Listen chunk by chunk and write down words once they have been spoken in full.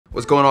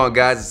What's going on,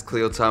 guys? It's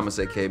Cleo Thomas,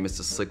 aka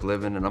Mr. Slick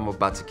Living, and I'm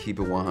about to keep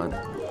it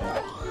 100.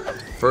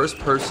 First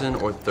person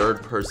or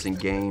third person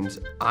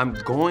games, I'm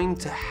going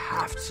to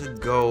have to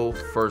go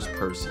first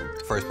person.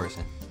 First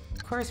person.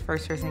 Of course,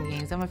 first person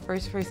games. I'm a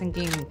first person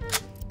game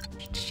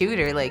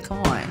shooter. Like, come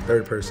on.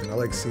 Third person. I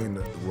like seeing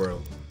the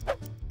world.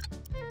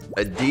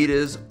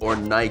 Adidas or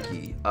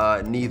Nike?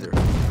 Neither.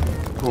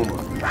 Puma.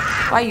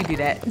 Why you do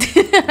that?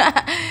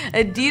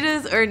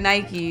 Adidas or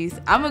Nikes?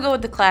 I'm gonna go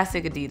with the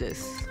classic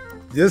Adidas.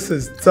 This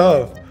is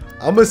tough.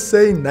 I'm gonna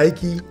say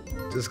Nike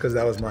just because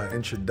that was my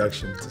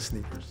introduction to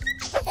sneakers.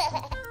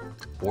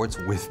 Sports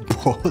with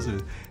balls?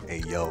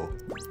 Hey, yo.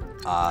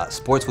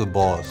 Sports with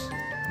balls.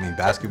 I mean,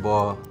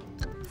 basketball,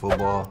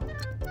 football,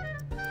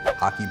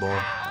 hockey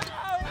ball.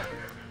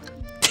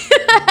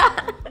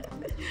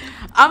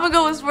 I'm gonna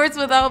go with sports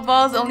without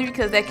balls only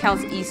because that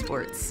counts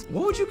esports.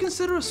 What would you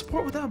consider a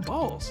sport without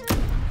balls?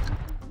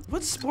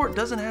 What sport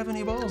doesn't have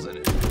any balls in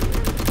it?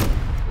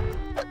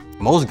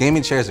 Most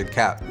gaming chairs are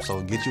capped,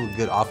 so get you a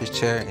good office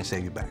chair and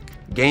save your back.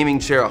 Gaming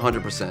chair,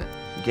 100%.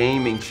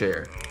 Gaming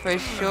chair. For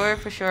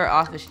sure,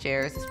 office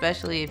chairs,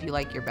 especially if you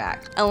like your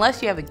back.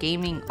 Unless you have a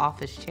gaming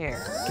office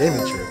chair.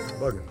 Gaming chair.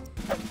 Bugging.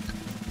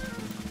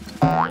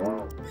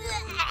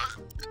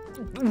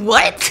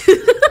 What?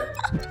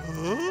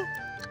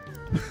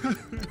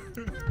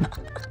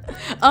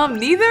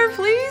 Neither,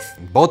 please?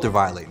 Both are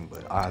violating,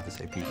 but I have to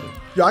say pizza.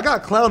 Yo, I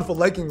got clowned for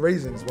liking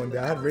raisins one day.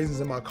 I had raisins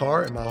in my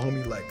car, and my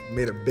homie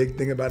made a big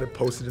thing about it,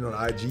 posted it on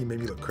IG, made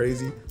me look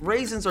crazy.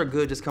 Raisins are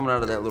good just coming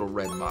out of that little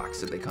red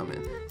box that they come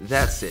in.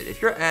 That's it.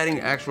 If you're adding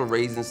actual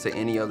raisins to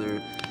any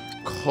other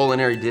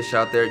culinary dish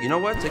out there, you know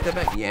what? Take that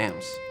back.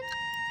 Yams.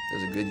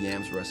 There's a good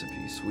yams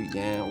recipe. Sweet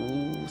yam,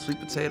 ooh, sweet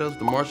potatoes,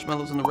 the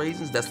marshmallows and the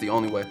raisins. That's the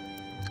only way.